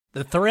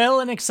The thrill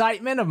and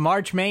excitement of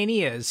March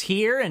Mania is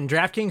here, and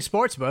DraftKings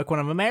Sportsbook, one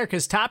of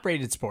America's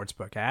top-rated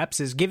sportsbook apps,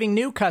 is giving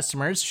new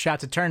customers a shot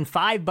to turn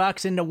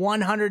 $5 into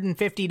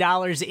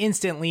 $150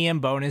 instantly in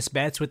bonus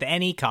bets with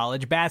any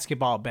college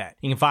basketball bet.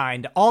 You can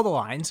find all the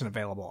lines and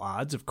available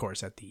odds, of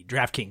course, at the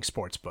DraftKings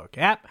Sportsbook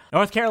app.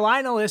 North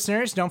Carolina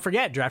listeners, don't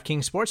forget,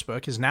 DraftKings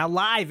Sportsbook is now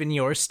live in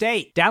your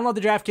state. Download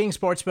the DraftKings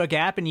Sportsbook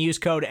app and use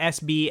code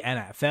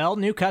SBNFL.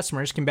 New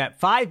customers can bet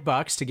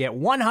 $5 to get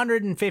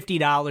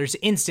 $150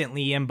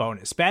 instantly in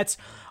bonus bets,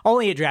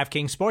 only at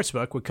DraftKings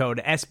Sportsbook with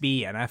code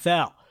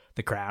SBNFL.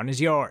 The crown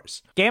is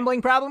yours.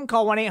 Gambling problem?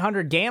 Call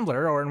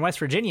 1-800-GAMBLER, or in West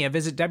Virginia,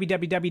 visit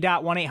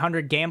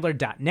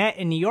www.1800gambler.net.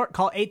 In New York,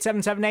 call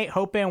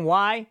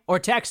 877-8-HOPE-NY or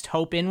text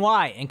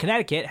HOPE-NY. In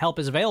Connecticut, help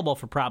is available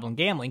for problem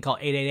gambling. Call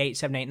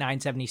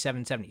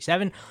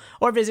 888-789-7777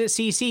 or visit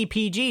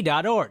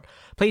ccpg.org.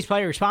 Please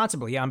play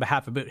responsibly on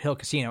behalf of Boot Hill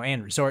Casino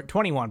and Resort.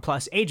 21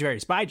 plus, age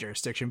varies by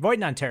jurisdiction. Void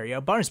in Ontario.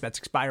 Bonus bets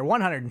expire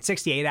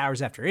 168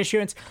 hours after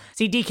issuance.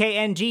 See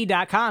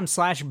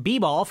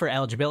dkng.com/bball for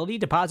eligibility,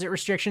 deposit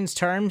restrictions,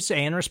 terms,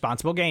 and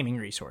responsible gaming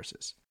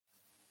resources.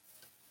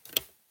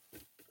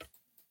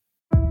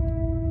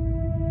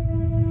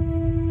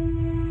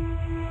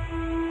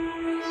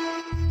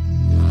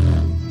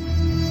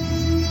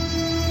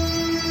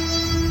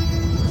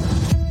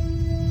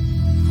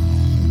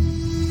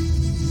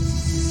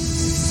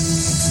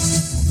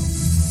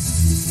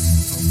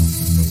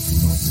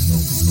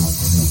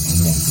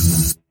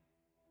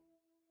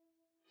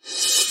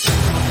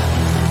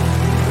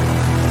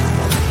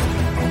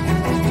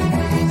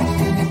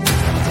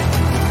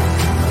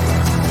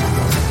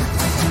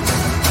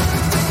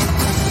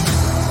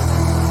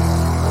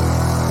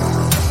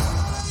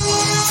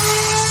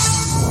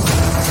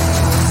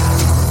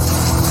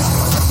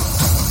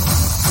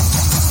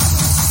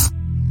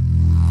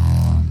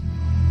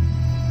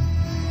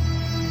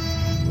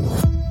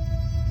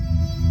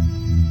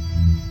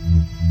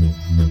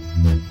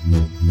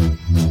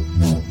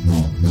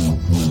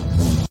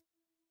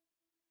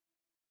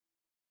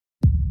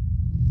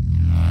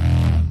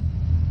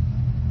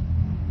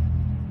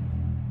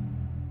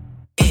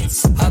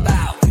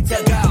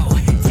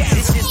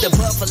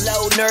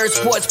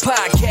 Sports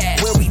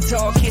podcast, where we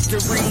talk history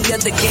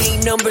of the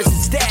game, numbers and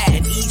stats.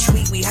 And each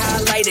week we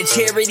highlight a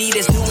charity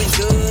that's doing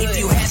good. If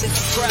you haven't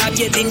subscribed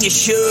yet, then you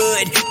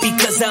should,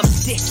 because I'm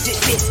this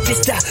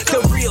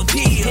the real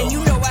deal. And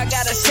you know I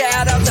gotta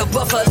shout out the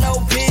Buffalo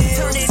Bills.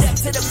 Turn it up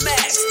to the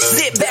max,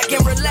 sit back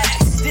and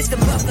relax. This the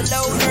Buffalo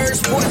Nerd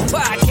Sports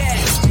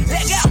Podcast.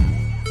 Let's go.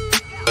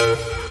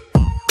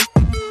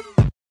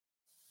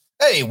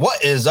 Hey,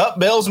 what is up,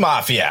 Bills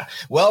Mafia?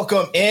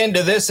 Welcome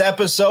into this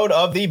episode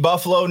of the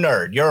Buffalo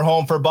Nerd, your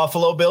home for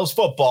Buffalo Bills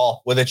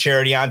football with a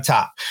charity on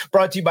top.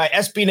 Brought to you by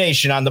SB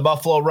Nation on the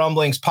Buffalo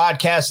Rumblings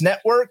Podcast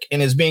Network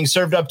and is being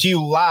served up to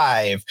you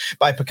live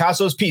by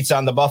Picasso's Pizza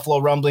on the Buffalo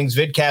Rumblings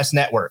Vidcast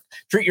Network.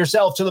 Treat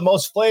yourself to the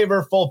most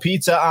flavorful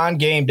pizza on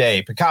game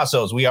day.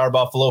 Picasso's, we are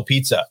Buffalo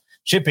Pizza.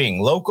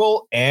 Shipping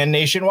local and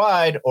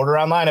nationwide. Order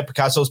online at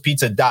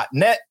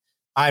picassospizza.net.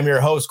 I'm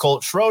your host,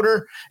 Colt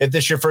Schroeder. If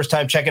this is your first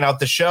time checking out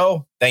the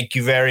show, thank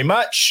you very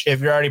much. If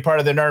you're already part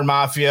of the Nerd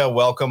Mafia,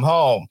 welcome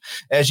home.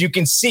 As you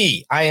can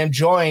see, I am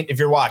joined, if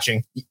you're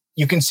watching,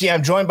 you can see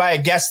I'm joined by a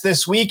guest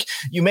this week.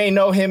 You may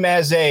know him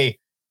as a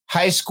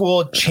high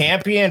school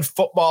champion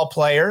football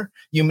player.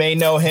 You may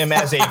know him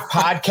as a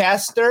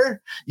podcaster.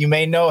 You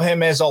may know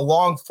him as a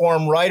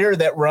long-form writer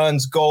that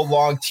runs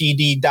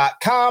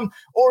golongtd.com,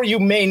 or you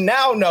may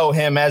now know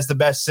him as the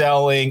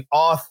best-selling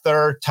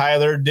author,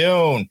 Tyler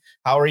Dune.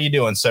 How are you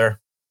doing, sir?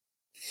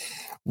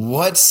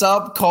 What's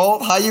up,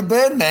 Colt? How you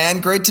been, man?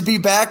 Great to be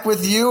back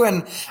with you.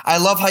 And I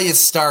love how you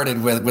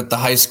started with the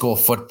high school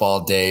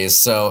football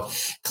days. So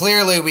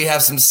clearly we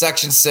have some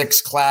Section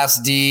 6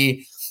 Class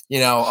D,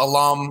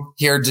 alum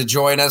here to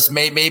join us.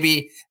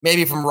 Maybe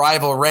from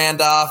rival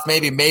Randolph,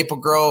 maybe Maple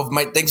Grove.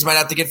 Things might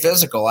have to get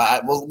physical.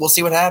 We'll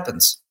see what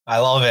happens. I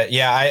love it.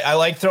 Yeah, I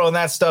like throwing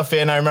that stuff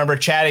in. I remember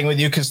chatting with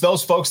you because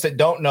those folks that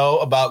don't know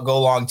about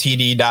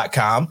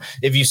golongtd.com,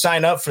 if you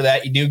sign up for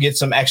that, you do get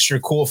some extra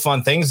cool,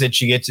 fun things that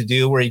you get to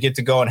do where you get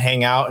to go and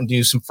hang out and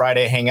do some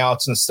Friday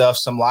hangouts and stuff,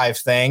 some live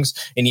things.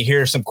 And you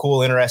hear some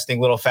cool, interesting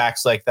little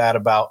facts like that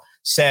about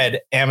said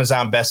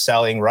Amazon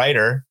best-selling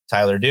writer,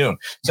 Tyler Dune.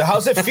 So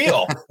how's it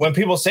feel when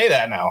people say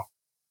that now?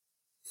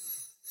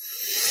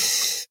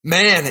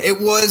 Man,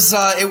 it was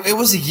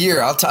a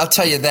year. I'll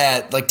tell you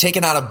that. Like,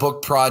 taking on a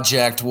book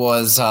project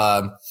was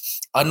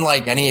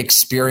unlike any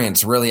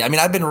experience, really. I mean,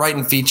 I've been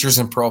writing features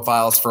and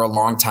profiles for a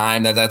long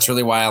time. That's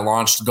really why I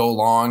launched Go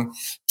Long,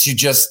 to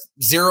just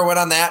zero in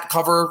on that,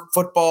 cover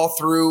football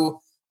through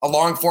a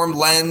long form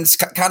lens,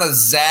 kind of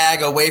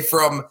zag away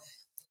from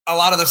a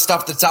lot of the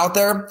stuff that's out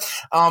there.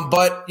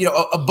 But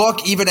a book,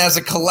 even as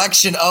a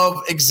collection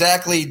of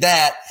exactly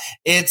that,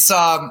 it's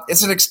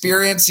an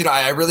experience.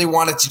 I really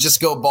wanted to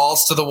just go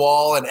balls to the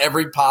wall in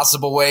every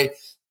possible way,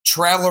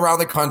 travel around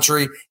the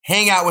country,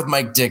 hang out with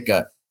Mike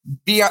Ditka,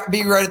 be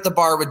right at the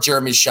bar with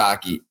Jeremy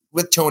Shockey,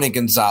 with Tony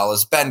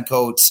Gonzalez, Ben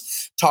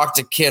Coates, talk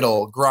to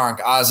Kittle, Gronk,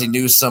 Ozzie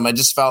Newsome. I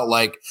just felt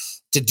like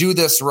to do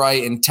this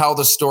right and tell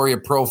the story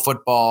of pro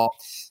football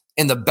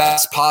in the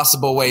best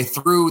possible way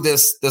through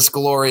this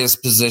glorious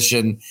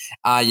position.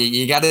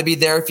 You got to be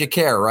there if you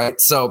care, right?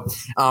 So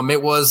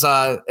it was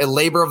a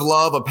labor of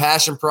love, a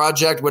passion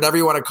project, whatever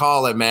you want to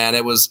call it, man.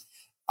 It was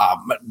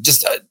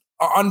just an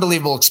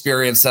unbelievable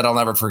experience that I'll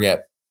never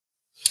forget.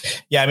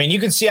 Yeah, I mean, you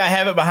can see I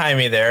have it behind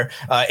me there.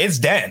 It's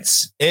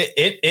dense.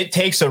 It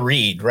takes a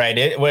read, right?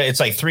 It's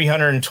like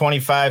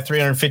 325,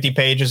 350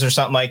 pages or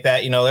something like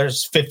that.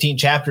 There's 15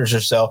 chapters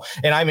or so.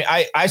 And I mean,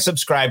 I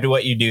subscribe to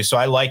what you do. So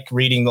I like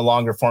reading the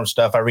longer form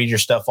stuff. I read your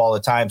stuff all the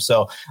time.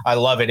 So I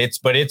love it.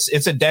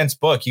 It's a dense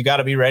book. You got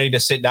to be ready to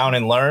sit down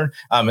and learn.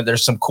 And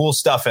there's some cool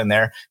stuff in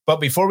there. But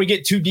before we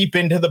get too deep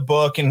into the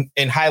book and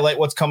highlight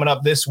what's coming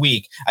up this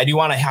week, I do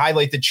want to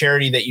highlight the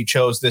charity that you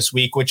chose this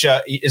week, which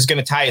is going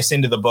to tie us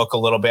into the book a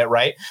little bit,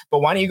 right? But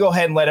why don't you go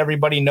ahead and let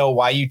everybody know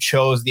why you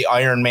chose the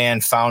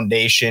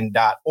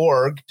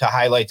IronmanFoundation.org to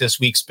highlight this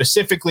week,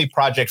 specifically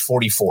Project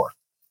 44?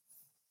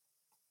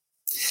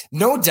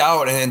 No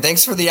doubt. And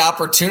thanks for the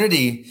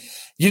opportunity.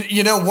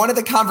 One of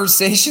the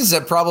conversations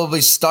that probably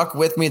stuck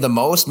with me the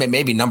most,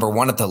 maybe number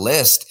one at the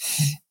list,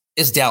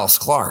 is Dallas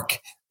Clark.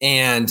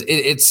 And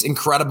it's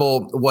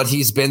incredible what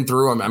he's been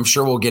through. I'm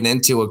sure we'll get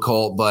into it,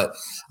 Colt, but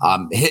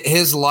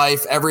his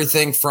life,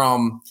 everything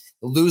from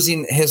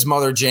losing his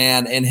mother,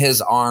 Jan, in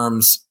his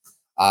arms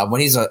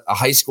when he's a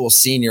high school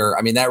senior.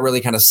 I mean, that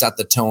really kind of set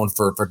the tone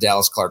for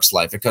Dallas Clark's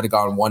life. It could have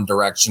gone one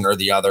direction or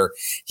the other.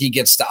 He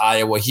gets to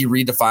Iowa. He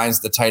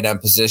redefines the tight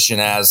end position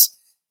as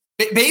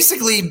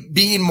basically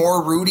being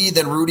more Rudy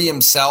than Rudy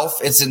himself.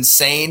 It's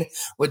insane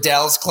what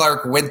Dallas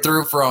Clark went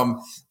through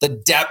from the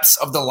depths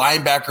of the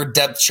linebacker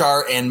depth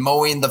chart and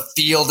mowing the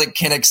field at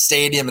Kinnick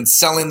Stadium and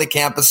selling the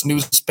campus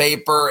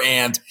newspaper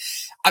and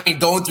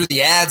going through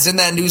the ads in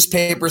that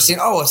newspaper, seeing,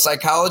 a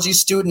psychology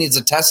student needs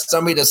to test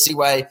somebody to see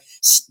why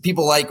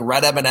people like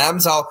red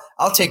M&Ms.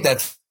 I'll take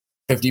that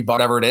 $50,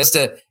 whatever it is,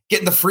 to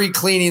get the free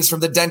cleanings from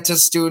the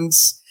dentist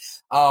students.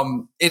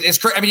 It's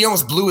crazy. I mean, he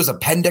almost blew his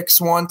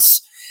appendix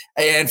once.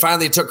 And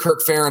finally it took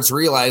Kirk Ferentz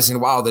realizing,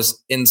 wow, this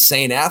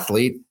insane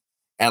athlete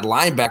at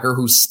linebacker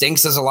who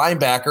stinks as a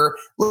linebacker,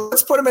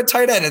 let's put him at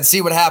tight end and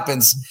see what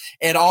happens.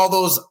 And all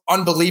those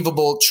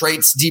unbelievable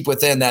traits deep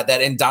within that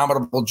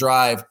indomitable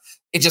drive,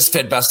 it just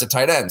fit best at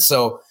tight end.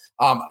 So,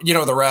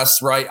 the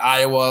rest, right?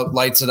 Iowa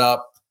lights it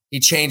up. He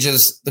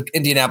changes the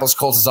Indianapolis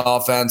Colts'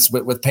 offense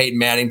with Peyton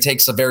Manning,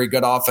 takes a very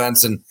good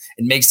offense and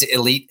makes it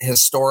elite,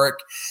 historic.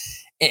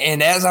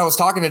 And as I was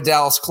talking to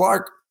Dallas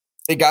Clark,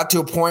 it got to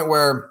a point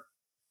where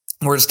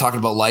we're just talking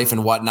about life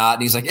and whatnot.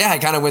 And he's like, yeah, I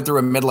kind of went through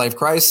a midlife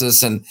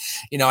crisis and,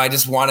 I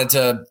just wanted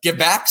to give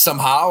back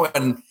somehow.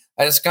 And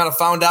I just kind of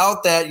found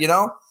out that,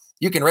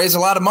 you can raise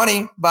a lot of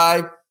money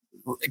by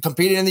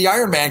competing in the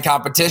Ironman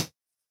competition.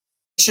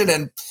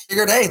 And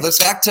figured, hey, let's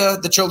back to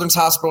the Children's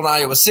Hospital in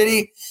Iowa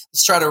City.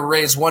 Let's try to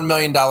raise $1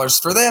 million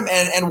for them.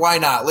 And why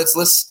not?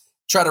 Let's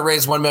try to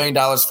raise $1 million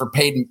for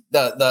Peyton,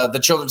 the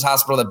Children's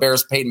Hospital that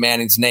bears Peyton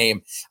Manning's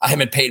name.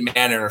 Him and Peyton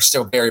Manning are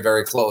still very,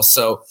 very close.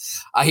 So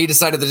he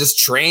decided to just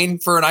train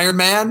for an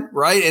Ironman,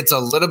 right? It's a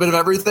little bit of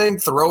everything,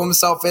 throw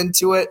himself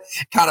into it,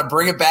 kind of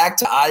bring it back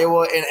to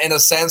Iowa in a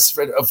sense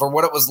for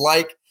what it was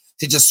like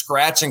to just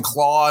scratch and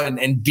claw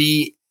and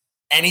be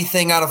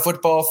anything on a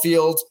football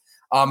field.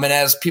 And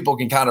as people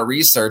can kind of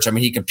research,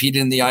 he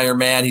competed in the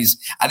Ironman.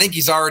 I think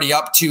he's already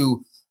up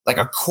to like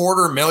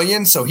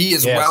 $250,000. So he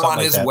is well on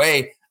his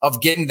way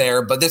of getting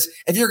there. But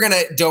if you're going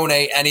to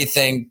donate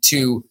anything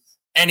to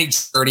any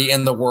charity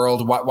in the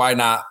world, why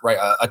not, right?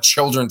 A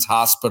children's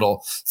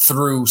hospital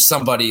through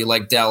somebody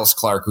like Dallas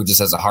Clark, who just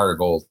has a heart of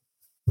gold.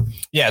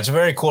 Yeah, it's a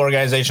very cool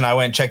organization. I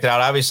went and checked it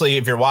out. Obviously,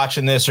 if you're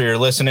watching this or you're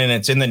listening,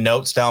 it's in the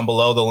notes down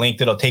below, the link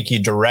that'll take you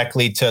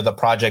directly to the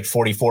Project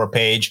 44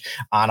 page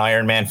on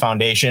Ironman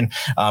Foundation.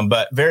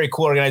 But very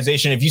cool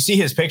organization. If you see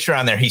his picture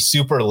on there, he's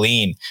super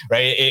lean,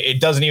 right?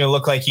 It doesn't even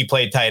look like he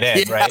played tight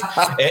end, right?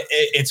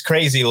 It's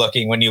crazy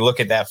looking when you look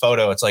at that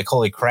photo. It's like,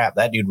 holy crap,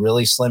 that dude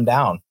really slimmed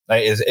down.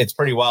 It's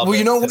pretty wild. Well,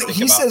 you know what?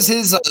 He says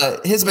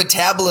his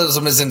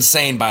metabolism is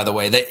insane, by the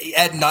way. That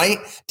at night,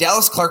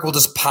 Dallas Clark will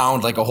just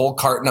pound like a whole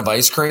carton of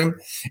ice cream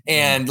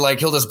and like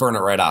he'll just burn it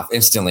right off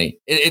instantly.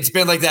 It's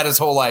been like that his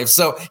whole life.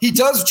 So he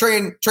does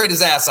train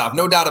his ass off,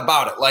 no doubt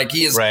about it. Like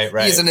he is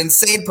He is an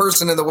insane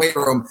person in the weight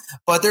room,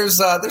 but there's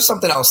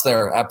something else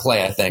there at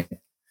play, I think.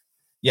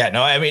 Yeah,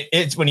 no,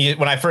 it's when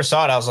I first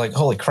saw it, I was like,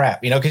 holy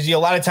crap, because a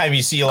lot of time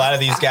you see a lot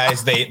of these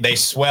guys, they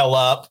swell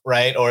up,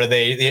 right? Or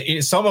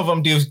some of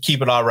them do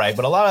keep it all right,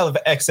 but a lot of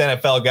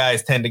ex-NFL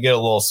guys tend to get a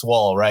little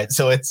swole, right?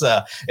 So it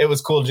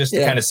was cool just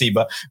to kind of see,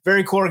 but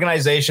very cool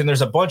organization.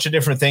 There's a bunch of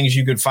different things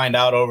you could find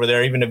out over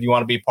there, even if you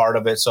want to be part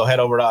of it. So head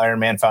over to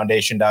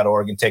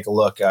IronmanFoundation.org and take a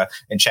look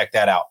and check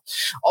that out.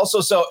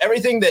 Also, so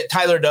everything that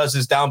Tyler does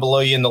is down below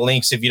you in the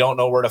links if you don't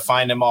know where to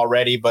find him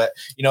already, but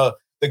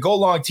the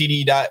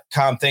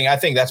golongtd.com thing, I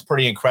think that's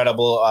pretty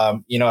incredible.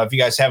 If you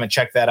guys haven't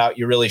checked that out,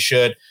 you really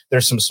should.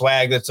 There's some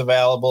swag that's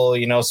available,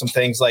 some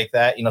things like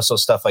that, so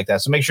stuff like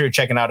that. So make sure you're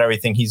checking out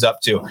everything he's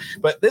up to.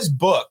 But this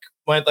book,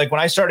 when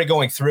I started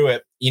going through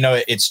it,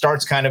 it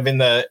starts kind of in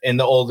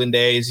the olden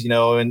days,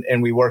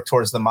 and we work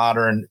towards the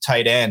modern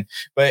tight end,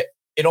 but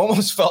it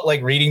almost felt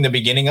like reading the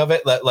beginning of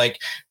it, that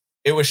like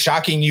it was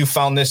shocking you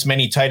found this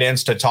many tight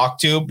ends to talk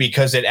to,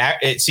 because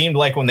it seemed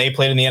like when they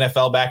played in the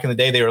NFL back in the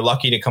day, they were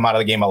lucky to come out of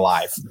the game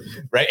alive,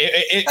 right?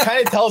 It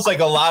kind of tells like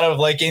a lot of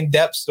like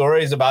in-depth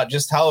stories about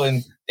just how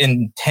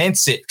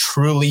intense it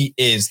truly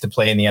is to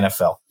play in the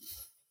NFL.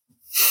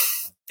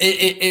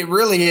 It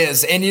really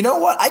is. And you know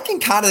what? I can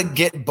kind of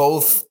get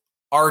both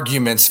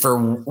arguments for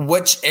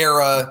which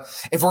era,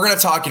 if we're going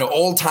to talk,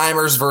 old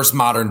timers versus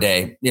modern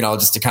day,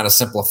 just to kind of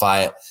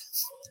simplify it.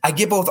 I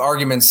get both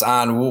arguments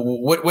on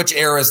which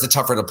era is the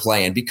tougher to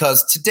play in,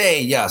 because today,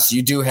 yes,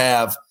 you do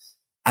have,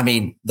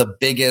 the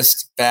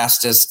biggest,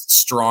 fastest,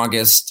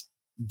 strongest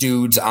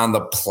dudes on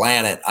the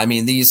planet.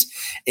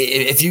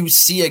 If you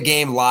see a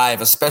game live,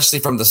 especially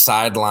from the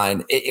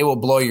sideline, it will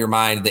blow your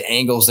mind, the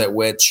angles at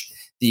which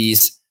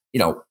these,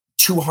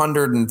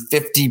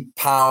 250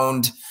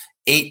 pound,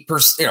 8%,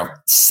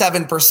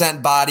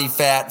 7% body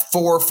fat,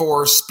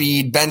 4.4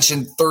 speed,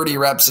 benching 30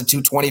 reps at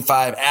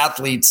 225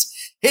 athletes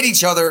hit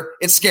each other.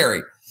 It's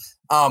scary.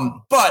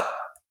 But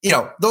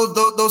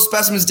those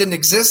specimens didn't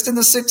exist in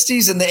the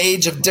 60s in the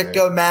age of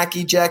Ditka,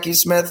 Mackey, Jackie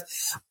Smith.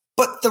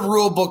 But the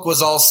rule book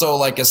was also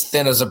like as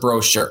thin as a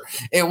brochure.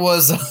 It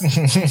was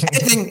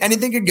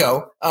anything could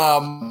go. I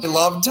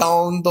love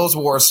telling those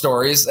war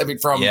stories.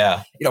 From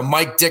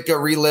Mike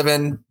Ditka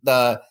reliving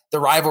the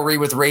rivalry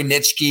with Ray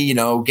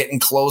Nitschke,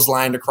 getting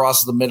clotheslined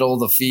across the middle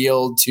of the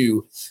field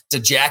to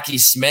Jackie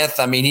Smith.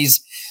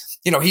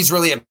 He's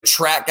really a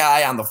track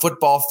guy on the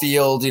football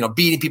field,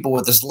 beating people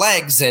with his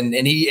legs, and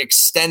he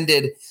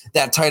extended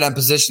that tight end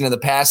position in the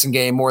passing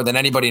game more than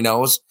anybody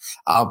knows.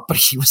 But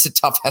he was a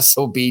tough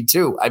SOB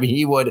too.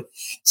 He would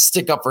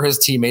stick up for his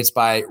teammates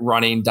by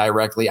running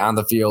directly on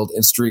the field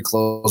in street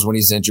clothes when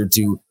he's injured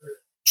to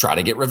try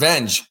to get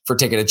revenge for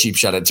taking a cheap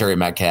shot at Terry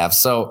Metcalf.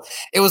 So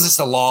it was just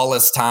a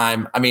lawless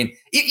time.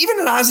 Even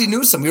in Ozzie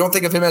Newsome, we don't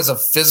think of him as a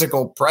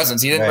physical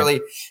presence. He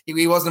didn't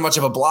he wasn't much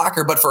of a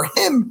blocker, but for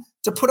him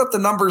to put up the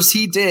numbers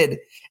he did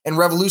and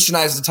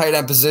revolutionize the tight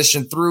end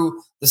position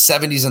through the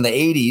 70s and the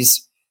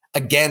 80s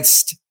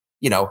against,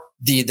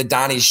 the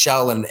Donnie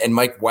Shell and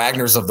Mike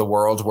Wagner's of the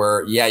world,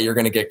 where, you're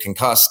going to get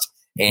concussed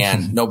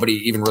and nobody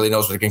even really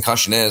knows what a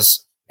concussion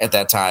is at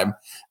that time.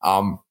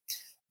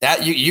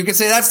 That you could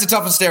say that's the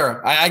toughest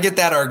era. I get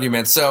that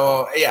argument.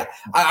 So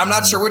I'm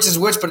not sure which is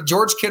which, but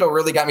George Kittle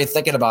really got me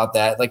thinking about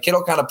that. Like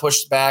Kittle kind of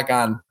pushed back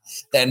on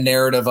that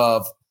narrative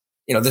of,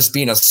 this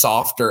being a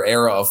softer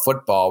era of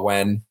football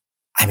when,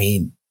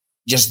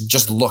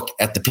 just look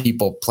at the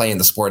people playing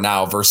the sport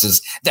now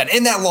versus that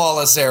in that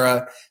lawless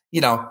era,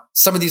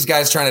 some of these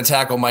guys trying to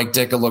tackle Mike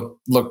Ditka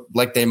look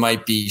like they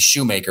might be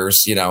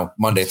shoemakers,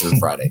 Monday through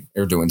Friday.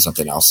 They're doing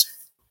something else.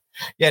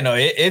 Yeah, no,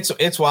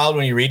 it's wild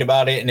when you read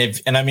about it.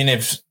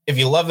 If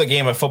you love the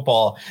game of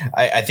football,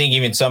 I think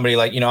even somebody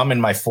like, I'm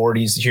in my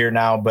 40s here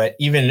now, but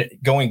even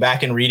going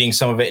back and reading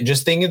some of it and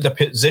just thinking the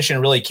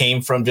position really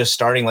came from just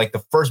starting, like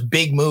the first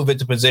big move at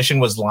the position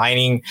was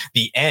lining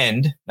the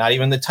end, not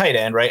even the tight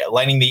end, right?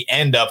 Lining the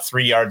end up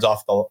 3 yards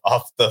off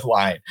the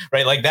line,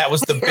 right? Like that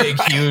was the big,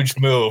 huge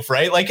move,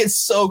 right? Like it's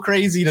so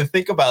crazy to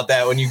think about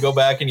that when you go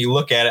back and you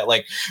look at it,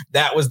 like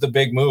that was the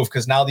big move,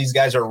 because now these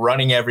guys are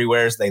running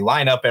everywhere. They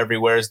line up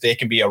everywhere. They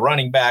can be a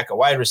running back, a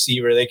wide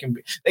receiver. They can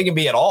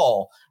be at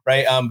all.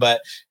 Right.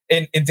 But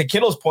and to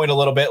Kittle's point a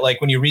little bit,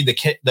 like when you read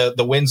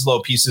the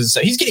Winslow pieces,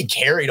 he's getting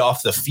carried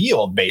off the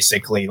field,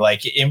 basically,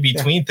 like in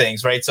between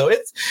things. Right. So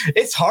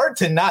it's hard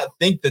to not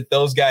think that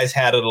those guys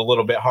had it a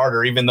little bit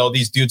harder, even though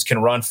these dudes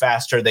can run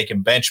faster, they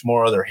can bench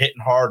more, they're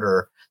hitting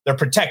harder, they're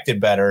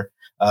protected better.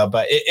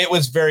 But it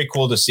was very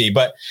cool to see.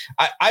 But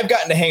I've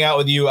gotten to hang out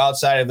with you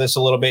outside of this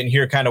a little bit and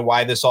hear kind of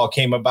why this all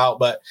came about.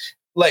 But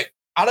like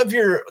out of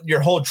your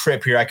whole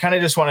trip here, I kind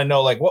of just want to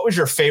know, like, what was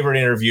your favorite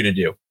interview to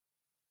do?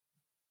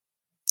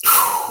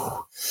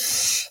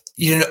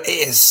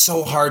 It is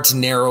so hard to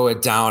narrow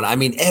it down.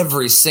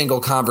 Every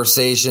single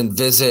conversation,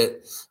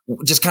 visit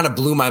just kind of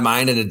blew my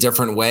mind in a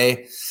different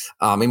way.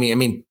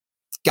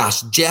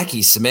 Gosh,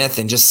 Jackie Smith,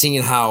 and just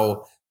seeing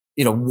how,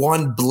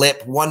 one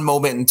blip, one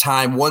moment in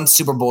time, one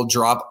Super Bowl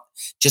drop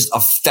just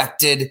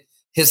affected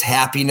his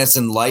happiness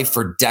in life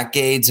for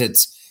decades.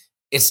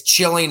 It's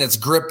chilling, it's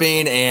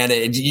gripping,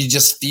 and you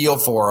just feel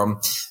for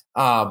him.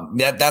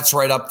 That's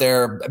right up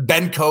there.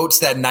 Ben Coates,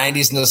 that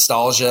 90s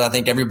nostalgia. I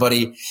think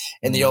everybody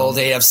in the old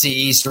AFC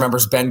East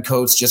remembers Ben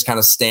Coates just kind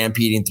of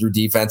stampeding through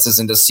defenses,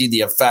 and to see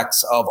the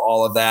effects of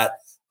all of that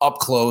up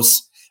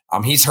close.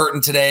 He's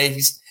hurting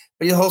today.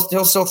 But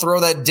he'll still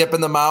throw that dip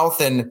in the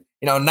mouth and,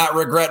 not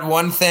regret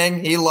one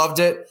thing. He loved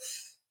it.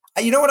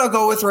 You know what I'll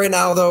go with right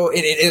now, though?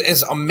 It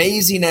as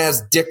amazing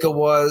as Ditka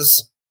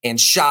was, and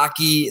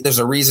Shockey, there's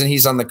a reason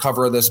he's on the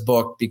cover of this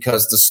book,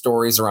 because the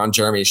stories around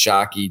Jeremy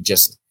Shockey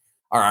just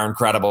are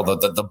incredible.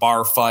 The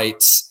bar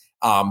fights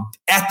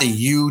at the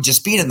U,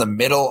 just being in the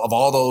middle of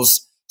all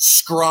those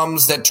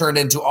scrums that turned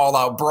into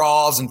all-out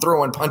brawls and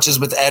throwing punches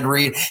with Ed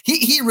Reed.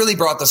 He really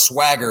brought the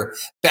swagger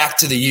back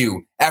to the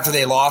U after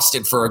they lost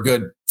it for a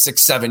good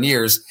 6-7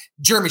 years.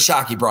 Jeremy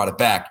Shockey brought it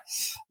back.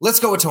 Let's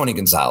go with Tony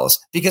Gonzalez,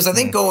 because I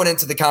think going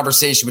into the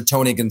conversation with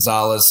Tony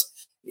Gonzalez,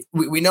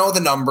 we know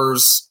the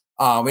numbers.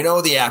 We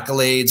know the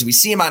accolades. We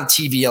see him on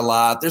TV a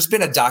lot. There's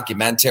been a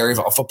documentary of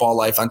A Football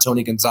Life on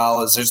Tony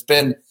Gonzalez. There's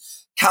been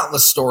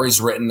countless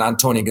stories written on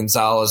Tony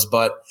Gonzalez,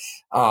 but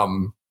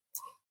I'm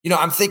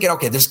thinking,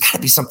 okay, there's got to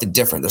be something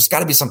different. There's got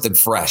to be something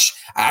fresh.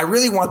 I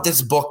really want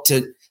this book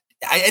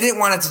I didn't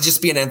want it to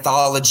just be an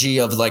anthology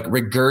of like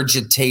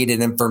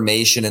regurgitated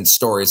information and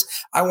stories.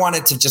 I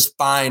wanted to just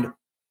find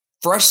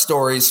fresh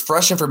stories,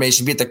 fresh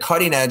information, be at the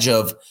cutting edge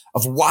of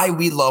why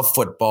we love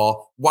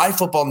football, why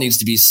football needs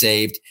to be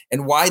saved,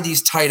 and why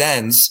these tight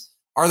ends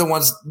are the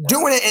ones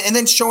doing it and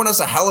then showing us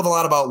a hell of a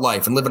lot about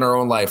life and living our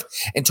own life.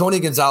 And Tony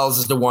Gonzalez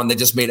is the one that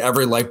just made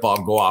every light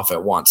bulb go off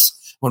at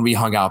once when we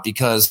hung out,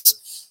 because,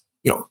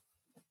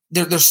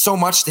 there's so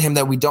much to him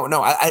that we don't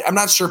know. I'm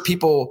not sure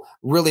people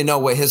really know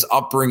what his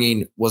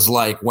upbringing was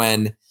like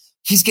when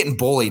he's getting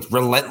bullied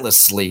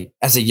relentlessly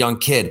as a young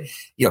kid.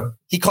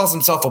 He calls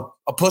himself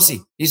a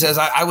pussy. He says,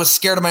 I was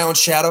scared of my own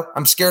shadow.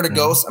 I'm scared of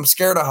ghosts. I'm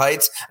scared of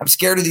heights. I'm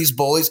scared of these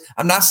bullies.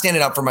 I'm not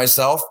standing up for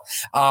myself.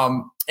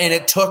 And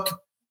it took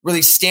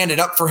really standing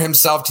up for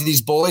himself to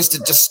these bullies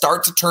to just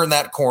start to turn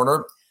that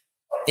corner.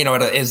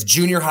 At his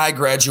junior high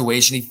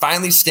graduation, he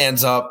finally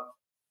stands up.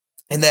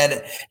 And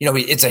then,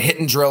 it's a hit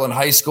and drill in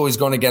high school. He's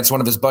going against one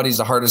of his buddies,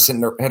 the hardest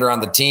hitter on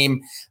the team.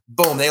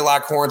 Boom, they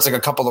lock horns like a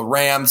couple of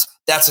Rams.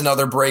 That's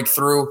another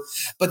breakthrough.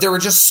 But there were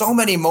just so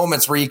many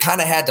moments where you kind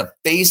of had to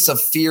face a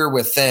fear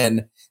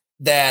within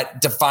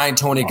that defined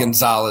Tony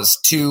Gonzalez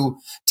to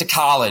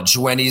college,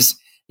 when he's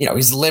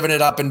living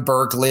it up in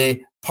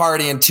Berkeley,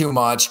 partying too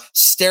much,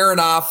 staring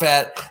off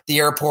at the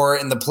airport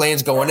and the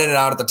planes going in and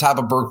out at the top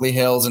of Berkeley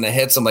Hills, and it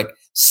hits him like,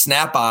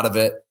 snap out of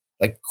it.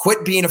 Like,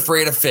 quit being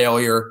afraid of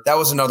failure. That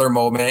was another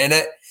moment. And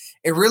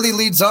it really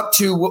leads up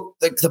to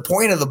the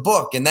point of the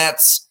book. And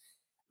that's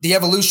the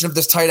evolution of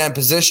this tight end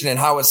position and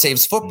how it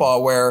saves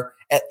football, where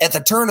at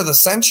the turn of the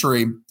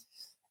century,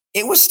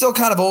 it was still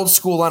kind of old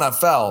school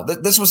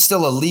NFL. This was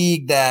still a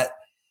league that,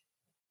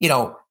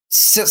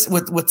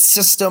 with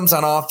systems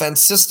on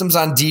offense, systems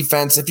on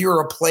defense. If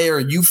you're a player,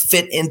 you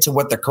fit into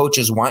what the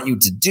coaches want you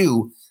to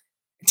do.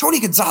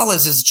 Tony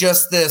Gonzalez is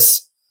just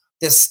this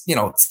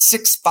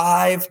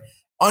 6'5",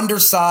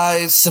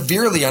 undersized,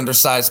 severely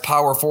undersized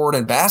power forward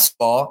in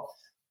basketball,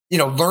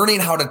 learning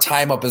how to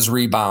time up his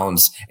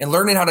rebounds and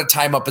learning how to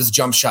time up his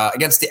jump shot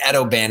against the Ed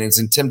O'Bannons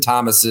and Tim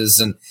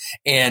Thomases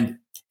and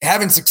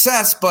having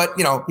success. But,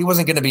 he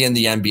wasn't going to be in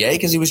the NBA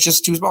because he was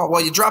just too small. Well,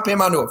 you drop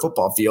him onto a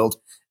football field,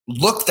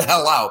 look the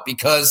hell out,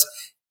 because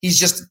he's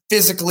just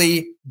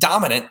physically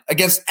dominant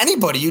against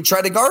anybody you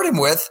try to guard him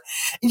with.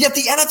 And yet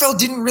the NFL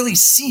didn't really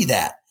see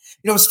that.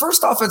 His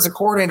first offensive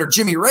coordinator,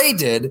 Jimmy Ray,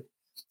 did.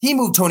 He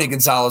moved Tony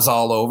Gonzalez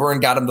all over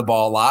and got him the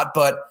ball a lot,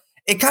 but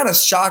it kind of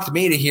shocked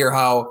me to hear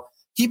how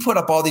he put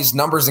up all these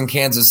numbers in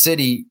Kansas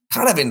City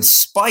kind of in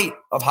spite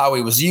of how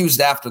he was used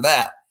after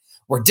that,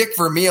 where Dick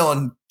Vermeil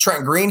and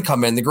Trent Green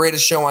come in, the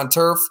greatest show on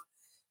turf.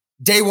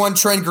 Day one,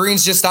 Trent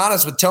Green's just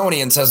honest with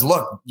Tony and says,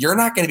 look, you're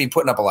not going to be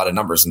putting up a lot of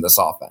numbers in this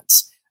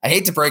offense. I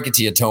hate to break it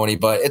to you, Tony,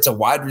 but it's a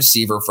wide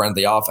receiver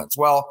friendly offense.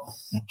 Well,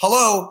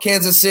 hello,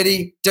 Kansas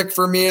City, Dick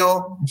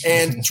Vermeil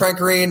and Trent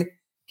Green.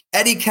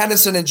 Eddie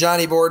Kennison and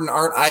Johnny Borden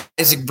aren't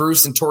Isaac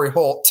Bruce and Torrey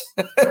Holt.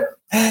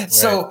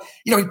 So, right.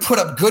 He put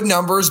up good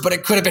numbers, but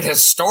it could have been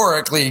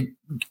historically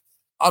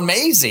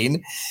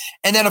amazing.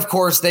 And then, of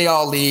course, they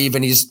all leave,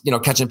 and he's,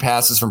 catching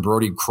passes from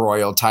Brody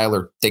Croyle,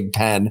 Tyler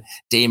Thigpen,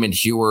 Damon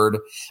Heward.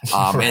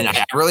 Right. And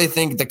I really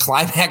think the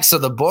climax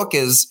of the book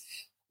is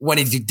when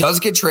he does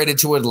get traded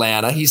to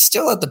Atlanta. He's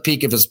still at the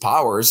peak of his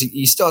powers.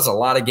 He still has a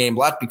lot of game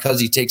left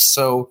because he takes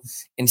so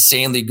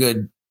insanely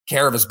good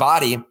care of his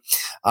body.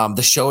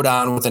 The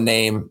showdown with a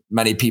name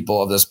many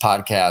people of this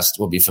podcast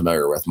will be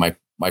familiar with, Mike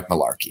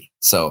Mularkey.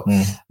 So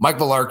Mike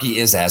Mularkey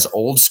is as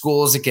old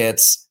school as it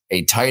gets.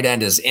 A tight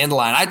end is in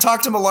line. I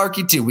talked to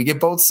Mularkey too. We get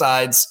both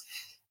sides,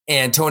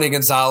 and Tony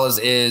Gonzalez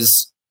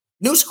is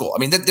new school. I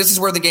mean, this is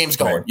where the game's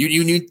going. Right.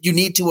 You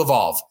need to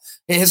evolve.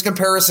 His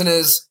comparison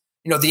is,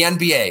 the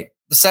NBA,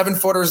 the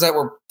 7-footers that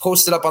were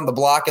posted up on the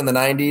block in the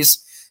 90s,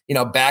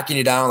 backing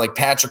you down like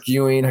Patrick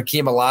Ewing,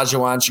 Hakeem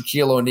Olajuwon,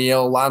 Shaquille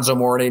O'Neal, Lonzo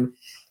Mourning.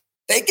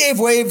 They gave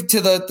way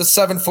to the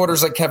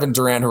 7-footers like Kevin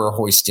Durant, who are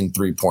hoisting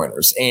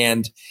 3-pointers.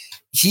 And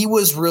he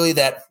was really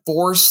that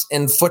force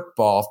in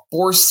football,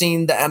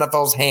 forcing the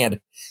NFL's hand.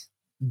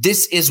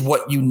 This is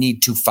what you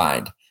need to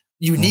find.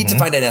 You need to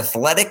find an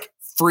athletic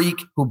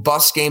freak who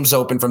busts games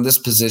open from this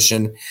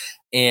position.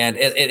 And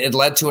it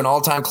led to an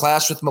all-time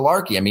clash with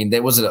Mularkey. I mean,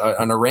 there was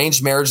an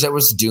arranged marriage that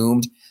was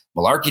doomed.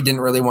 Mularkey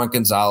didn't really want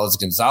Gonzalez.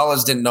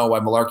 Gonzalez didn't know why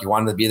Mularkey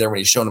wanted to be there when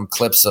he showed him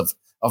clips of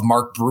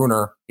Mark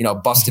Bruner,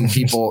 busting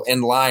people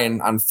in line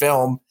on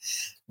film.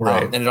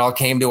 Right. And it all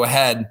came to a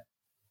head,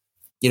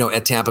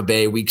 at Tampa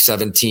Bay, week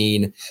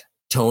 17.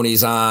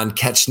 Tony's on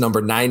catch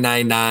number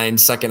 999,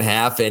 second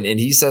half. And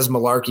he says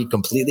Malarkey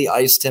completely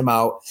iced him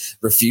out,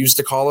 refused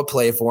to call a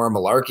play for him.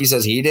 Malarkey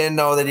says he didn't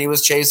know that he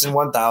was chasing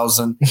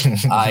 1,000.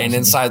 And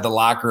inside the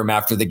locker room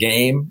after the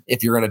game,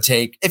 if you're going to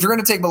take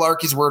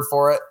Malarkey's word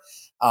for it,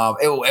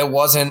 it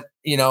wasn't,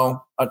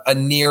 a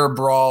near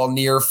brawl,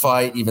 near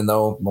fight, even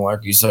though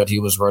Malarkey said he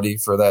was ready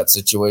for that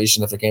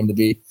situation if it came to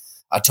be.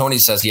 Tony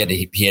says he had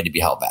to be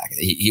held back.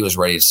 He was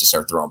ready to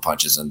start throwing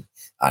punches and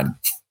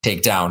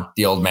take down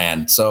the old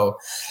man. So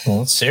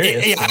it's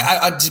serious.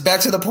 I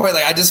back to the point.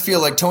 Like, I just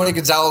feel like Tony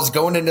Gonzalez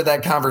going into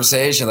that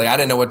conversation, like, I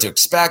didn't know what to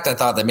expect. I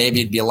thought that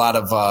maybe it'd be a lot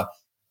of,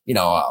 just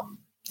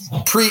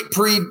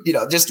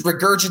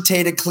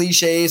regurgitated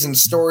cliches and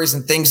stories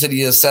and things that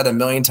he has said a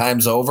million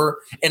times over.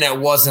 And it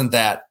wasn't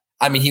that.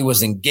 I mean, he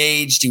was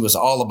engaged. He was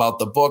all about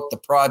the book, the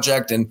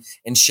project, and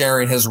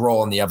sharing his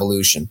role in the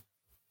evolution.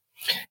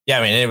 Yeah,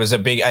 I mean, it was a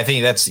big, I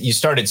think you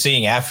started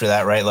seeing after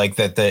that, right? Like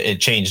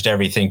it changed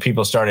everything.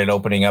 People started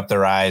opening up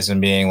their eyes and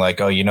being like,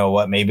 oh, you know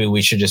what? Maybe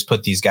we should just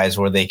put these guys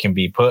where they can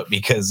be put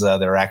because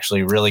they're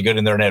actually really good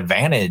and they're an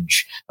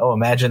advantage. Oh,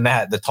 imagine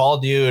that. The tall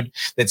dude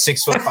that's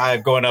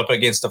 6'5" going up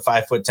against a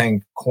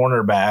 5'10"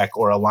 cornerback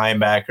or a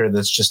linebacker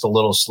that's just a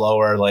little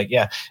slower. Like,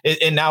 yeah.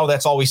 And now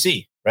that's all we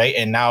see, right?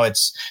 And now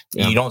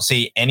you don't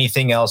see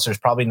anything else. There's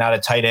probably not a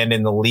tight end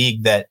in the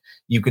league that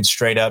you could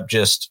straight up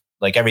just,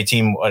 like I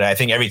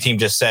think every team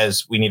just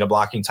says we need a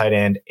blocking tight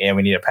end and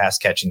we need a pass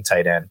catching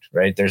tight end,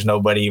 right? There's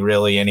nobody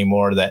really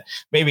anymore that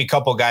maybe a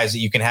couple guys that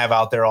you can have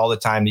out there all the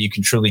time that you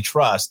can truly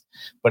trust,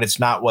 but it's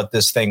not what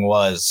this thing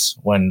was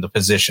when the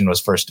position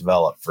was first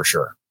developed, for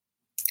sure.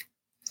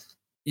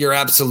 You're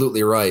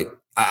absolutely right.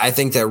 I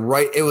think that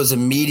it was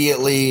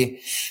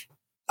immediately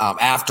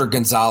after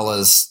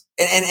Gonzalez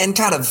and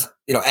kind of,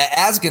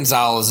 as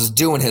Gonzalez is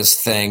doing his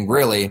thing,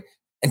 really,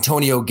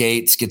 Antonio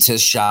Gates gets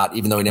his shot,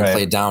 even though he didn't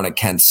play down at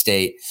Kent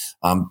State.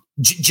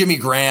 Jimmy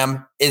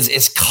Graham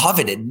is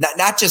coveted,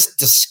 not just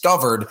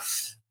discovered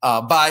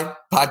by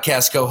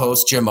podcast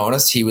co-host Jim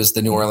Onis. He was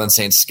the New Orleans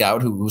Saints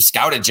scout who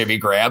scouted Jimmy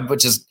Graham,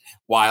 which is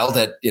wild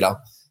that,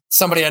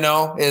 somebody I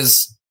know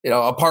is,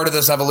 a part of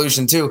this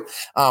evolution too.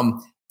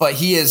 But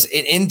he is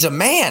in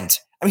demand.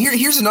 I mean,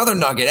 here's another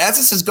nugget. As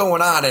this is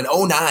going on in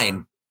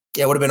 2009,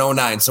 it would have been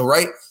 2009. So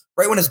right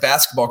when his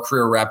basketball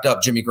career wrapped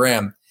up, Jimmy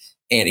Graham,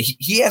 and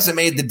he hasn't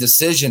made the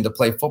decision to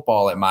play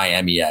football at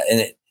Miami yet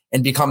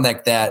and become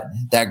like that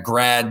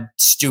grad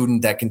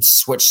student that can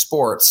switch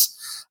sports.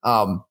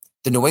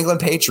 The New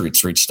England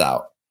Patriots reached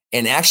out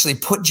and actually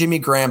put Jimmy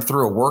Graham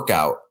through a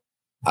workout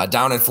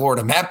down in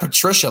Florida. Matt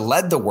Patricia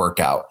led the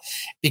workout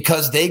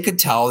because they could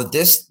tell that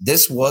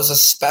this was a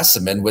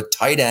specimen with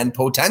tight end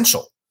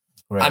potential.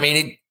 Right. I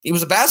mean, he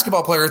was a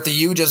basketball player at the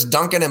U, just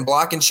dunking and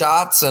blocking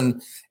shots,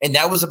 and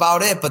that was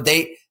about it. But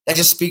that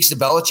just speaks to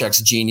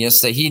Belichick's genius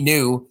that he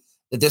knew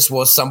that this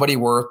was somebody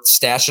worth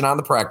stashing on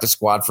the practice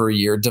squad for a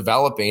year,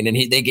 developing. And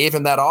they gave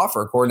him that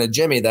offer, according to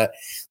Jimmy, that,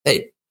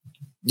 hey,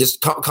 just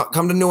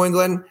come to New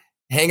England,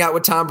 hang out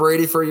with Tom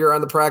Brady for a year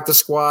on the practice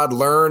squad,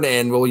 learn,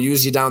 and we'll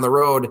use you down the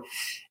road.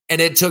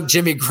 And it took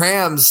Jimmy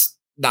Graham's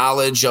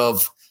knowledge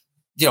of,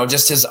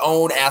 just his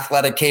own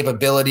athletic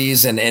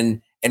capabilities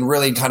and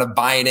really kind of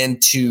buying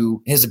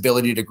into his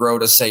ability to grow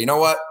to say, you know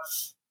what?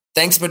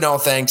 Thanks, but no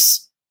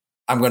thanks.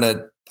 I'm going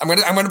to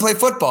play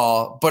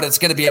football, but it's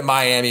going to be at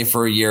Miami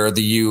for a year,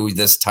 the U,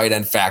 this tight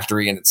end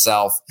factory in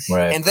itself.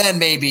 Right. And then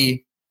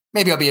maybe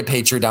I'll be a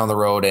Patriot down the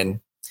road.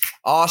 And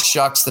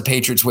shucks, the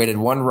Patriots waited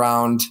one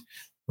round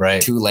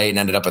too late and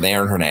ended up with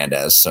Aaron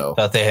Hernandez. So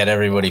thought they had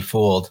everybody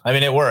fooled. I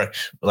mean, it worked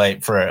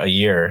like for a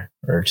year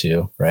or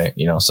two, right?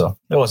 So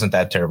it wasn't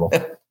that terrible.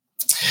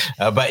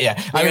 But yeah,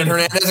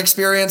 Hernandez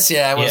experience.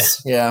 Yeah, it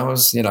was,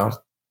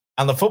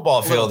 on the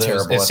football field,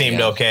 it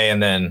seemed okay.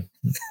 And then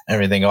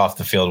everything off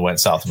the field went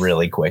south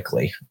really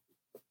quickly.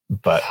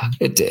 But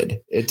it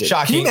did.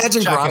 Can you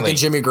imagine Gronk and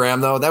Jimmy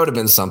Graham, though? That would have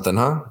been something,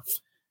 huh?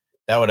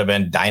 That would have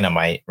been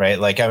dynamite, right?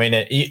 Like, I mean,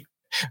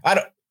 I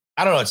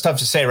don't know. It's tough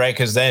to say, right?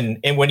 Because then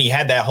when he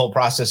had that whole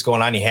process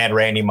going on, he had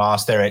Randy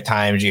Moss there at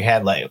times. You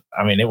had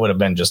it would have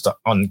been just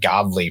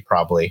ungodly,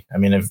 probably. I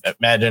mean,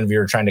 imagine if you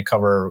were trying to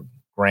cover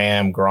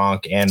Graham,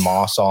 Gronk, and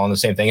Moss all in the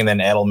same thing, and then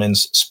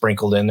Edelman's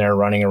sprinkled in there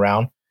running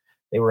around.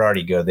 They were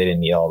already good. They didn't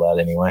need all that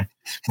anyway.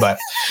 But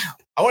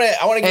I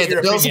want to get your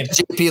opinion.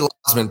 JP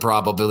Losman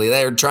probably.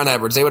 They were Trent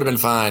Edwards. They would have been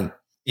fine.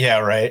 Yeah,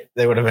 right.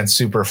 They would have been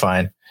super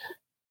fine.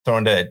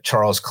 Thrown to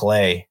Charles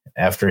Clay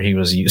after he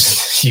was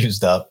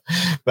used up.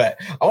 But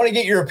I want to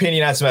get your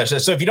opinion on some of that.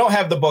 So if you don't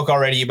have the book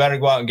already, you better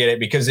go out and get it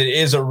because it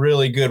is a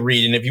really good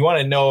read. And if you want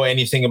to know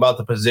anything about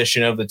the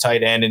position of the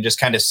tight end and just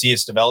kind of see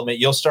its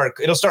development, it'll start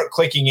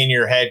clicking in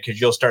your head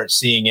because you'll start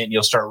seeing it and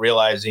you'll start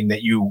realizing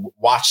that you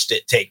watched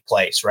it take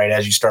place, right?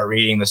 As you start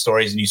reading the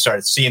stories and you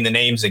start seeing the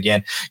names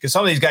again. Because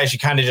some of these guys, you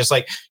kind of just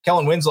like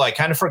Kellen Winslow, I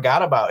kind of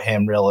forgot about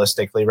him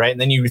realistically, right? And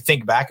then you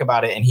think back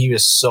about it and he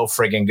was so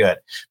friggin' good.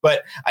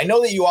 But I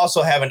know that you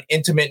also have an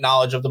intimate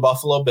knowledge of the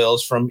Buffalo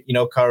Bills from,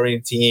 covering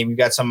the team. You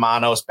got some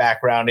Manos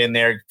background in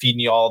there, feeding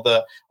you all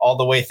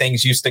the way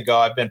things used to go.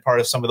 I've been part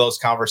of some of those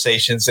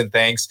conversations and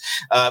things.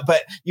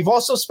 But you've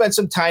also spent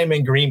some time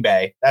in Green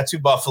Bay. That's who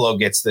Buffalo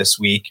gets this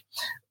week.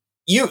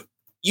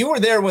 You were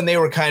there when they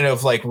were kind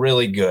of like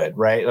really good,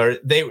 right? Or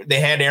they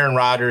had Aaron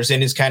Rodgers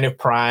in his kind of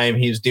prime.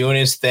 He was doing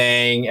his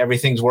thing.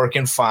 Everything's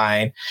working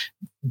fine.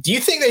 Do you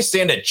think they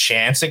stand a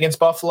chance against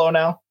Buffalo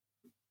now?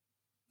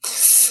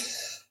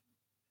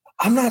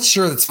 I'm not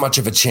sure that's much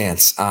of a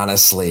chance,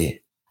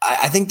 honestly.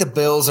 I think the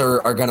Bills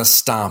are going to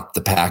stomp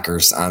the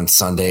Packers on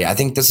Sunday. I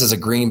think this is a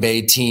Green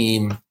Bay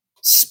team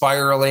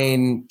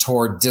spiraling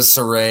toward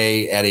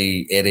disarray at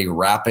a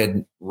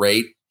rapid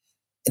rate.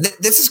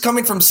 This is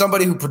coming from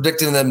somebody who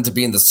predicted them to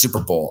be in the Super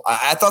Bowl.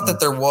 I thought that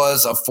there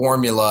was a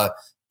formula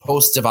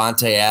post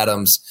Devontae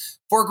Adams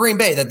for Green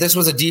Bay, that this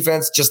was a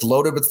defense just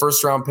loaded with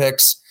first-round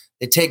picks.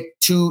 They take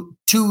two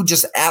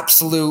just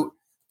absolute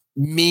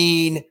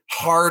mean,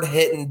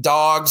 hard-hitting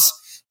dogs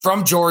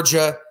from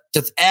Georgia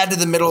to add to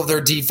the middle of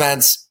their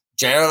defense.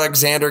 Jair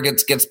Alexander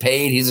gets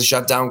paid. He's a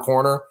shutdown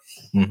corner.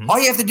 Mm-hmm. All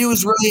you have to do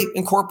is really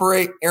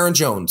incorporate Aaron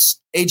Jones,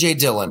 A.J.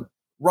 Dillon,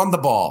 run the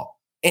ball,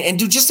 and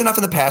do just enough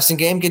in the passing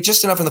game, get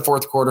just enough in the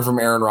fourth quarter from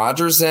Aaron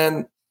Rodgers.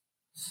 And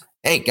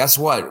hey, guess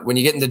what? When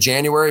you get into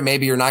January,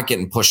 maybe you're not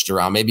getting pushed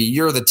around. Maybe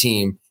you're the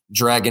team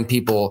dragging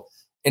people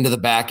into the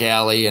back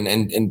alley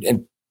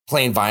and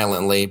playing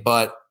violently.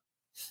 But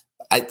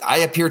I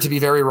appear to be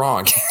very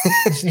wrong.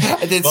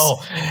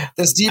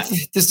 This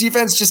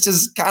defense just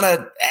is kind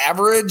of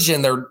average,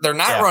 and they're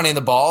not running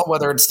the ball,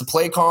 whether it's the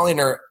play calling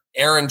or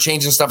Aaron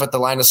changing stuff at the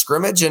line of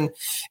scrimmage. And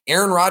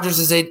Aaron Rodgers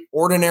is an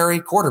ordinary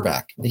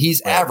quarterback.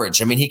 He's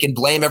average. I mean, he can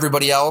blame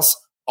everybody else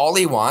all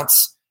he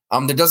wants.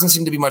 There doesn't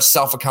seem to be much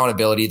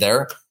self-accountability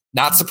there.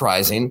 Not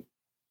surprising.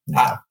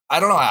 Yeah. I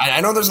don't know. I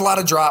know there's a lot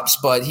of drops,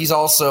 but he's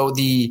also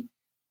the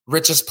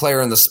richest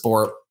player in the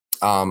sport.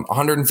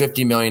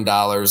 $150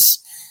 million.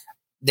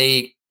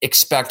 They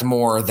expect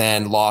more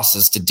than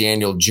losses to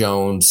Daniel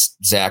Jones,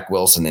 Zach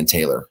Wilson, and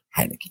Taylor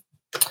Heineke.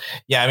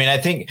 Yeah, I mean, I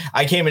think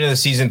I came into the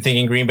season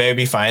thinking Green Bay would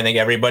be fine. I think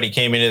everybody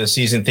came into the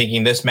season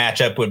thinking this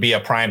matchup would be a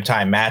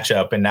primetime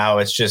matchup. And now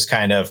it's just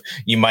kind of,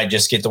 you might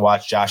just get to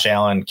watch Josh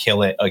Allen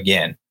kill it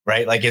again,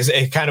 right? Like it's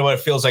kind of what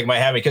it feels like might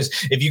happen. Because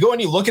if you go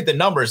and you look at the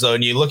numbers, though,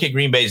 and you look at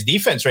Green Bay's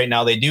defense right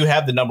now, they do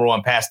have the number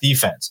one pass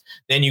defense.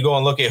 Then you go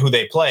and look at who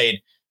they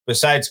played.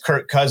 Besides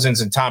Kirk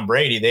Cousins and Tom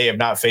Brady, they have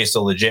not faced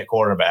a legit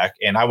quarterback.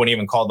 And I wouldn't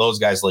even call those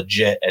guys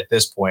legit at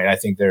this point. I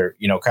think they're,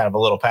 kind of a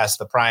little past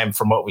the prime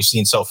from what we've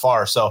seen so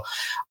far. So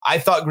I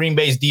thought Green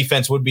Bay's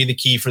defense would be the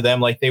key for them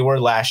like they were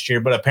last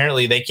year, but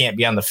apparently they can't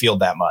be on the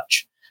field that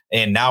much.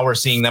 And now we're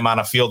seeing them on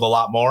a field a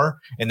lot more,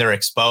 and they're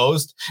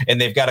exposed,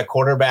 and they've got a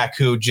quarterback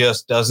who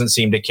just doesn't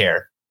seem to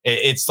care.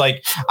 It's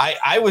like,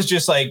 I was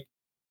just like,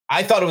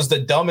 I thought it was the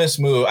dumbest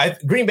move.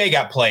 Green Bay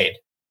got played.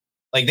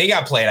 Like they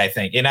got played, I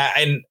think. And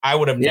I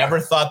would have never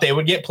thought they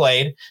would get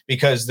played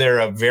because they're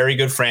a very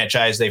good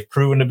franchise. They've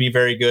proven to be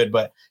very good,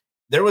 but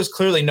there was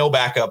clearly no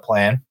backup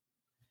plan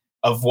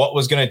of what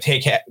was going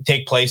to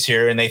take place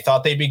here. And they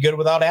thought they'd be good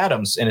without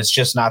Adams, and it's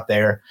just not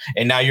there.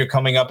 And now you're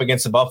coming up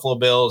against the Buffalo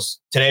Bills.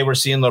 Today we're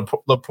seeing the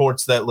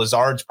reports that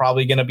Lazard's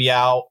probably going to be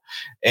out.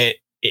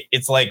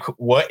 It's like,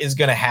 what is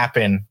going to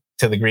happen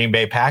to the Green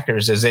Bay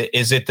Packers? Is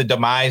it the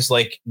demise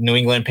like New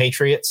England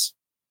Patriots?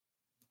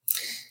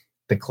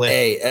 The cliff.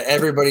 Hey,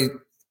 everybody,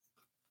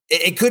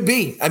 it could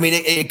be. I mean,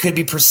 it could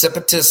be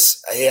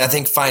precipitous. I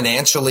think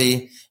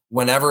financially,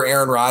 whenever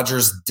Aaron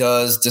Rodgers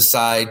does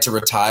decide to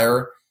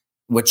retire,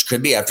 which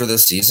could be after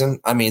this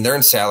season, I mean, they're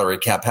in salary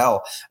cap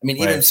hell. I mean,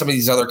 even some of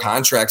these other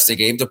contracts they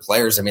gave to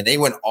players, I mean, they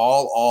went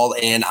all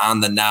in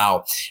on the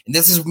now. And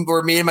this is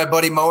where me and my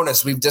buddy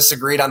Monis, we've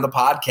disagreed on the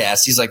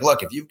podcast. He's like,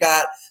 look, if you've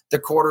got the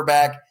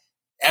quarterback,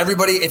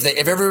 everybody,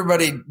 if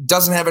everybody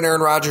doesn't have an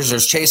Aaron Rodgers or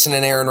is chasing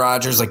an Aaron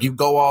Rodgers, like you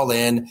go all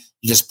in,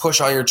 you just push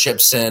all your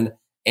chips in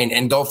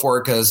and go for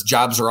it because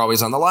jobs are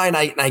always on the line.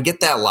 I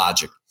get that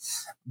logic.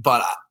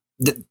 But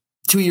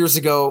 2 years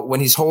ago, when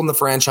he's holding the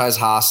franchise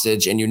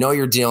hostage and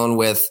you're dealing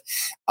with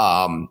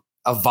a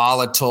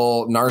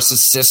volatile,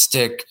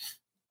 narcissistic,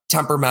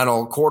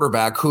 temperamental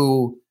quarterback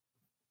who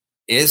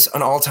is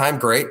an all-time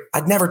great.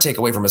 I'd never take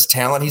away from his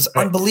talent. He's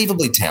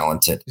unbelievably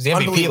talented. He's the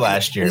MVP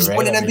last year. He's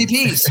winning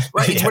MVPs,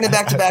 right? He's winning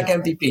back-to-back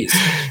MVPs.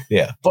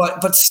 Yeah.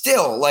 But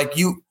still, like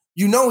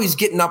he's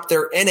getting up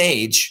there in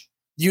age.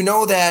 You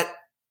know that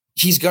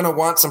he's going to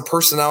want some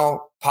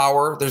personnel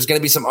power. There's going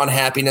to be some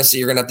unhappiness that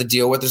you're going to have to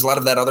deal with. There's a lot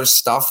of that other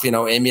stuff,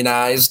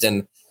 immunized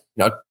and,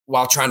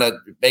 while trying to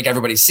make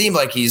everybody seem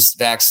like he's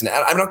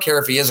vaccinated. I don't care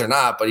if he is or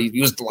not, but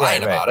he was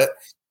lying about it.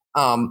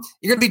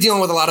 You're going to be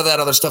dealing with a lot of that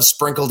other stuff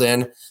sprinkled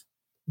in.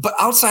 But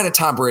outside of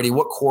Tom Brady,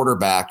 what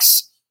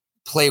quarterbacks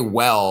play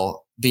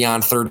well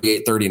beyond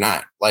 38,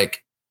 39?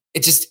 Like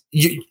it just,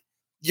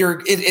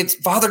 it's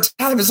Father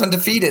Time is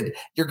undefeated.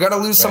 You're going to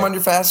lose some on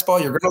your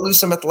fastball. You're going to lose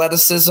some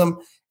athleticism.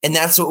 And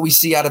that's what we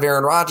see out of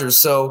Aaron Rodgers.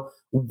 So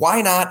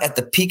why not at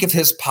the peak of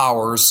his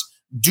powers,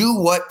 do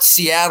what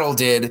Seattle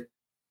did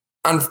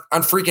on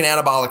freaking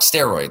anabolic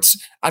steroids.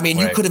 I mean,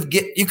 you could have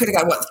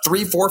got what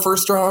 3-4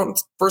 first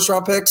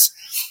round picks,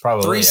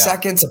 probably 3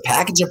 seconds, a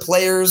package of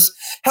players.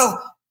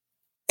 Hell,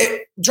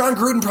 John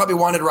Gruden probably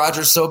wanted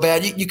Rodgers so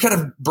bad. You could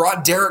have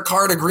brought Derek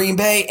Carr to Green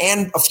Bay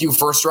and a few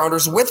first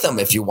rounders with them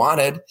if you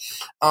wanted.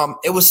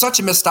 It was such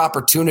a missed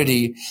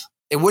opportunity.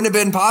 It wouldn't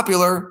have been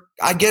popular.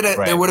 I get it.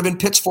 Right. There would have been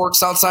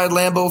pitchforks outside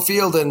Lambeau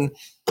Field,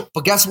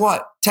 but guess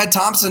what? Ted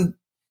Thompson,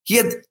 he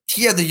had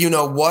the you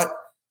know what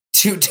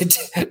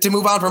to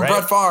move on from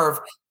Brett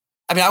Favre.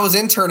 I mean, I was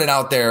interning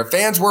out there.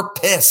 Fans were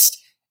pissed.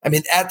 I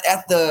mean, at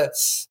the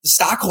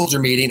stockholder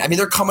meeting, I mean,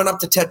 they're coming up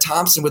to Ted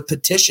Thompson with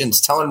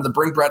petitions telling him to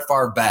bring Brett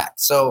Favre back.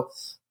 So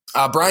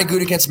Brian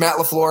Gutekunst, Matt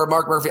LaFleur,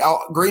 Mark Murphy,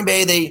 Green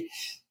Bay,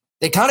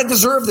 they kind of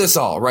deserve this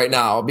all right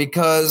now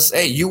because,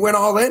 hey, you went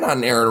all in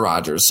on Aaron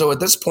Rodgers. So at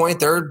this point,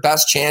 their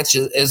best chance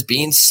is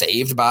being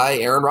saved by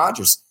Aaron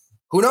Rodgers.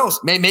 Who knows?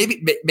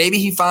 Maybe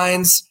he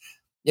finds,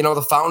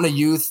 the fountain of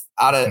youth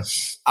out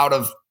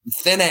of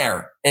thin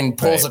air and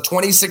pulls a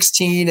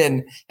 2016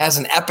 and has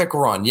an epic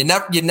run. You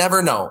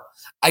never know.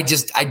 I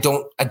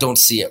don't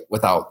see it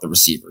without the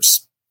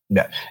receivers.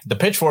 Yeah, the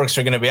pitchforks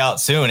are going to be out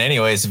soon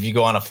anyways. If you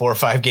go on a 4 or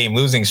 5 game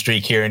losing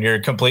streak here and you're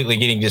completely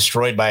getting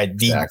destroyed by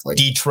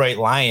Detroit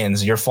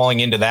Lions, you're falling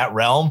into that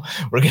realm.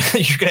 You're going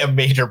to have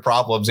major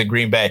problems in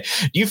Green Bay.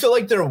 Do you feel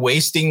like they're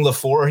wasting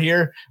LaFleur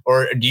here?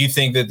 Or do you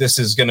think that this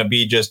is going to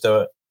be just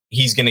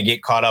he's going to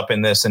get caught up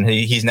in this and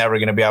he's never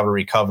going to be able to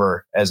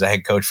recover as a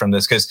head coach from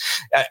this? Because,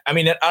 I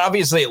mean,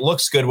 obviously it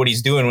looks good what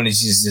he's doing when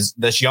he's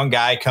this young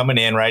guy coming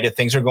in, right? If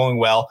things are going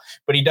well,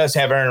 but he does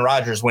have Aaron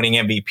Rodgers winning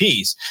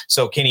MVPs.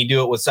 So can he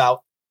do it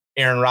without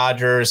Aaron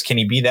Rodgers? Can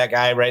he be that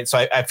guy, right?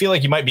 So I feel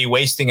like you might be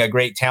wasting a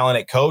great talent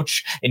at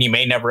coach and you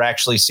may never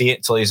actually see it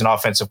until he's an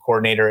offensive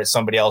coordinator at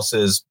somebody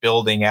else's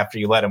building after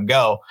you let him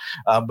go.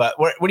 But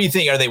what do you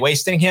think? Are they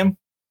wasting him?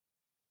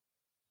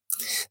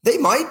 They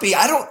might be.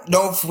 I don't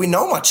know if we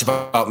know much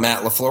about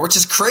Matt LaFleur, which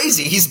is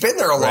crazy. He's been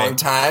there a long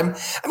time.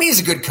 I mean, he's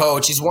a good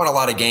coach. He's won a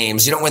lot of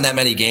games. You don't win that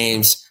many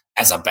games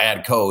as a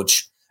bad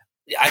coach.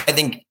 I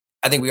think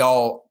we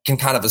all can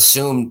kind of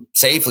assume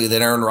safely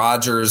that Aaron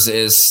Rodgers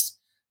is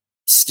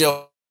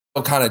still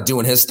kind of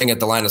doing his thing at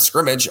the line of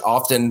scrimmage,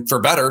 often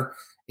for better.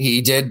 He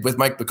did with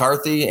Mike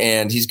McCarthy,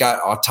 and he's got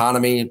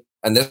autonomy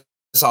in this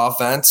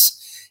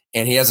offense,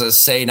 and he has a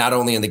say not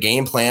only in the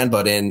game plan,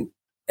 but in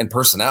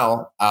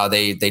personnel.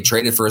 They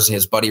traded for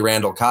his buddy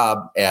Randall Cobb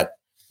at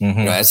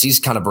as he's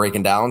kind of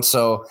breaking down.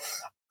 So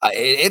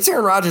it's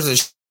Aaron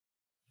Rodgers'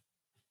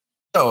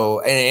 show,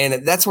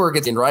 and that's where it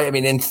gets in, right. I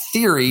mean, in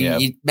theory,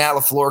 Matt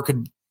LaFleur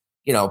could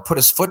put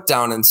his foot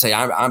down and say,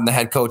 I'm the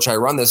head coach. I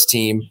run this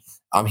team.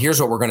 Here's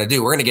what we're going to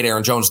do. We're going to get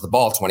Aaron Jones the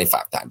ball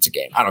 25 times a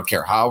game. I don't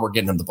care how, we're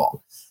getting him the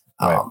ball.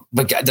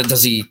 But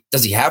does he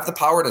have the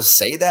power to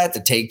say that,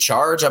 to take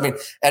charge? I mean,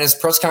 at his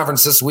press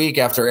conference this week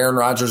after Aaron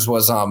Rodgers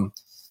was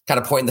kind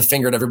of pointing the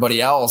finger at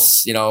everybody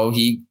else,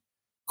 he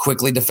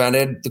quickly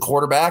defended the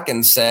quarterback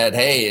and said,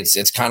 hey,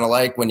 it's kind of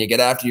like when you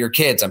get after your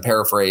kids. I'm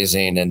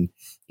paraphrasing, and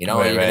you're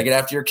going to get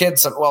after your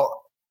kids. So,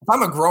 well, if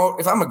I'm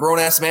a grown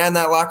ass man in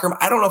that locker room,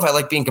 I don't know if I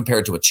like being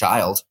compared to a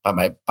child by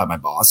my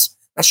boss.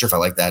 Not sure if I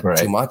like that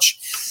too much.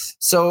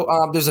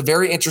 So there's a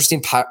very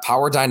interesting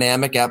power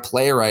dynamic at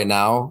play right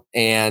now,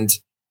 and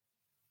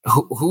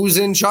who's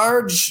in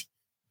charge?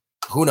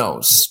 Who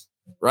knows,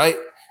 right?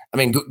 I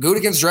mean,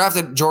 Gutekunst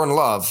drafted Jordan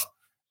Love.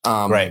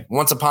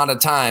 Once upon a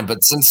time,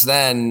 but since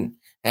then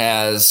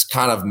has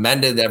kind of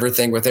mended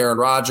everything with Aaron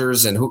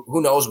Rodgers, and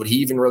who knows what he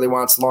even really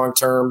wants long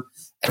term.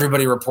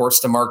 Everybody reports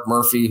to Mark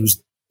Murphy, who's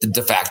the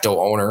de facto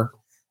owner.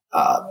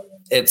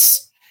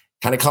 It's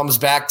kind of comes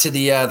back to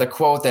the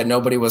quote that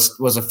nobody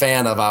was a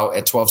fan of out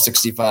at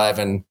 1265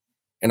 and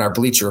in our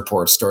Bleacher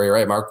Report story,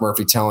 right? Mark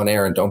Murphy telling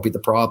Aaron, "Don't be the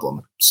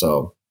problem."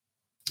 So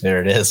there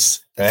it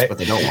is. That's what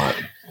they don't want.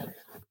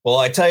 Well,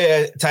 I tell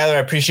you, Tyler, I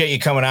appreciate you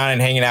coming on and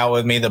hanging out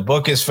with me. The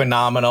book is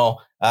phenomenal.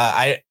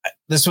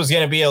 This was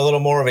going to be a little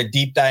more of a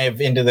deep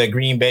dive into the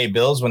Green Bay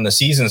Bills when the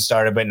season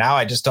started, but now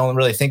I just don't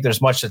really think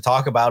there's much to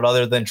talk about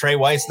other than Trey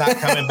White's not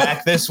coming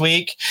back this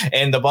week,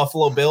 and the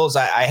Buffalo Bills.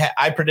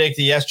 I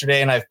predicted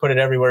yesterday, and I've put it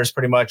everywhere. Is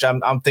pretty much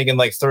I'm thinking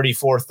like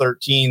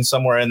 34-13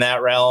 somewhere in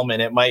that realm,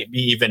 and it might be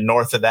even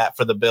north of that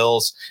for the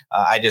Bills.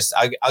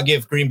 I'll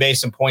give Green Bay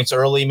some points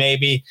early,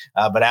 maybe,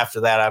 but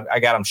after that, I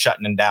got them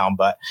shutting them down.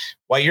 But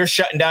while you're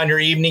shutting down your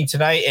evening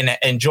tonight and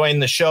enjoying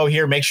the show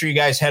here, make sure you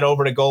guys head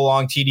over to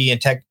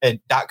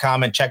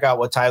golongtd.com and check out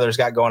what Tyler's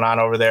got going on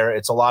over there.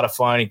 It's a lot of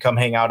fun. You come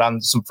hang out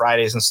on some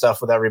Fridays and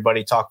stuff with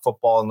everybody, talk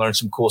football and learn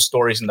some cool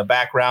stories in the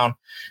background.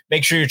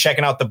 Make sure you're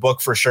checking out the book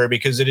for sure,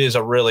 because it is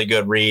a really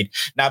good read.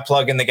 Not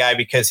plugging the guy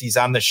because he's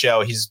on the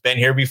show. He's been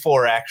here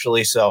before,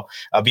 actually. So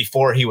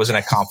before he was an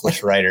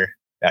accomplished writer.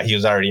 He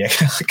was already an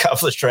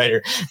accomplished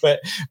writer,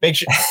 but make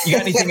sure you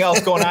got anything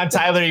else going on,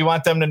 Tyler, you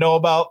want them to know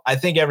about? I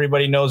think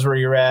everybody knows where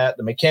you're at.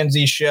 The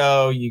McKenzie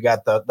show, you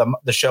got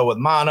the show with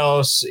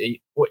Manos.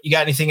 You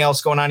got anything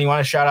else going on you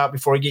want to shout out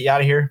before we get you out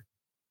of here?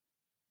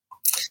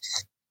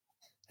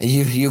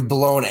 You've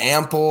blown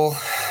ample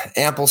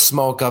ample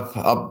smoke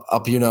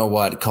up. You know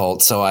what,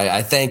 Colt. So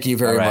I thank you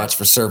very much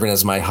for serving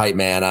as my hype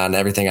man on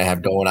everything I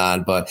have going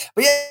on. But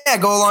yeah,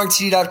 go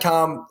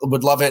alongtd.com.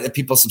 Would love it if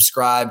people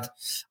subscribed.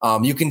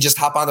 You can just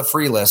hop on the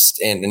free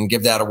list and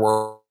give that a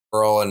whirl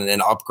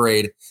and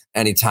upgrade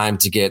anytime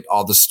to get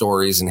all the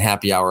stories and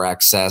happy hour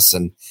access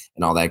and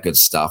all that good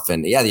stuff.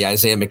 And yeah, the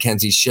Isaiah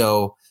McKenzie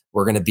show,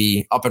 we're going to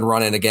be up and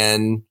running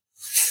again.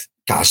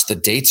 Gosh, the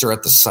dates are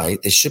at the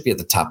site. They should be at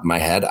the top of my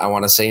head. I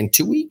want to say in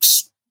 2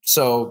 weeks.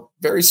 So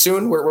very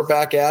soon we're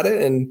back at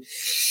it. And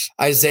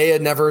Isaiah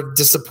never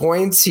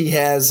disappoints. He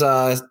has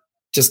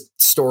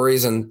just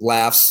stories and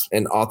laughs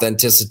and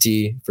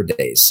authenticity for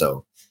days.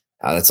 So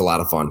that's a lot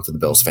of fun for the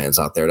Bills fans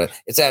out there.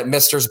 It's at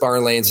Mister's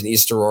Barn Lanes in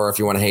East Aurora if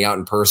you want to hang out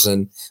in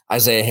person.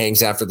 Isaiah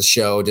hangs after the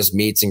show, just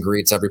meets and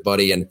greets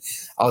everybody. And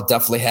I'll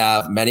definitely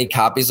have many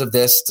copies of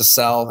this to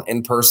sell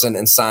in person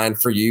and sign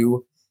for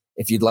you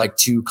if you'd like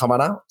to come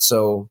on out.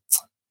 So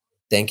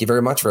thank you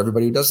very much for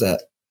everybody who does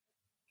that.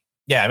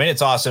 Yeah, I mean,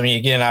 it's awesome. You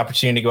get an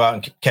opportunity to go out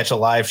and catch a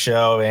live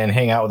show and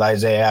hang out with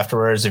Isaiah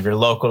afterwards. If you're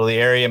local to the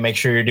area, make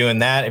sure you're doing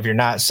that. If you're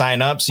not,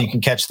 sign up so you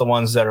can catch the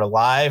ones that are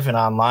live and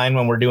online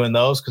when we're doing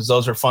those, because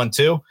those are fun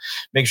too.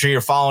 Make sure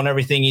you're following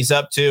everything he's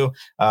up to.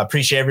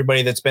 Appreciate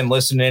everybody that's been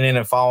listening in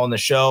and following the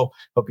show.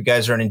 Hope you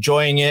guys are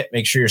enjoying it.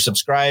 Make sure you're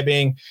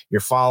subscribing.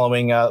 You're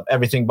following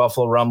everything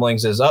Buffalo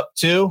Rumblings is up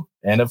to.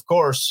 And of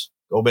course,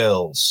 go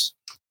Bills.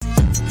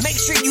 Make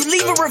sure you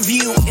leave a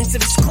review and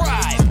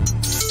subscribe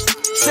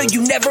so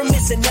you never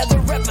miss another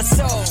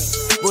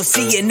episode. We'll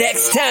see you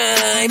next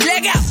time.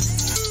 Leg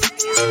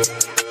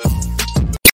out.